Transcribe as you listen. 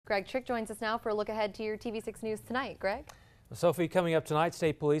Greg Trick joins us now for a look ahead to your TV6 News tonight. Greg? Sophie, coming up tonight,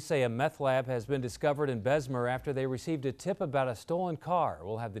 state police say a meth lab has been discovered in Bessemer after they received a tip about a stolen car.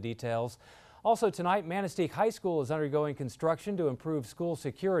 We'll have the details. Also tonight, Manistee High School is undergoing construction to improve school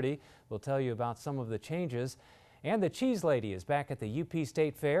security. We'll tell you about some of the changes. And the Cheese Lady is back at the UP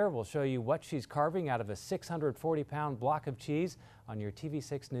State Fair. We'll show you what she's carving out of a 640-pound block of cheese on your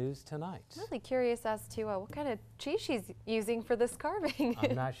TV6 News tonight. Really curious as to what kind of cheese she's using for this carving.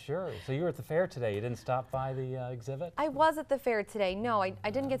 I'm not sure. So you were at the fair today. You didn't stop by the exhibit? I was at the fair today. No, I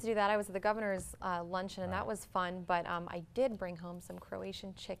didn't get to do that. I was at the governor's luncheon, and that was fun. But I did bring home some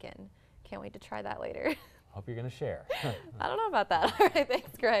Croatian chicken. Can't wait to try that later. Hope you're going to share. I don't know about that. All right,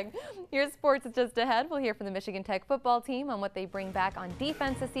 thanks, Greg. Your sports is just ahead. We'll hear from the Michigan Tech football team on what they bring back on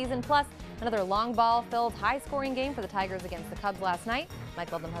defense this season, plus another long ball-filled, high-scoring game for the Tigers against the Cubs last night.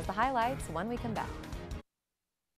 Mike Ludlam has the highlights when we come back.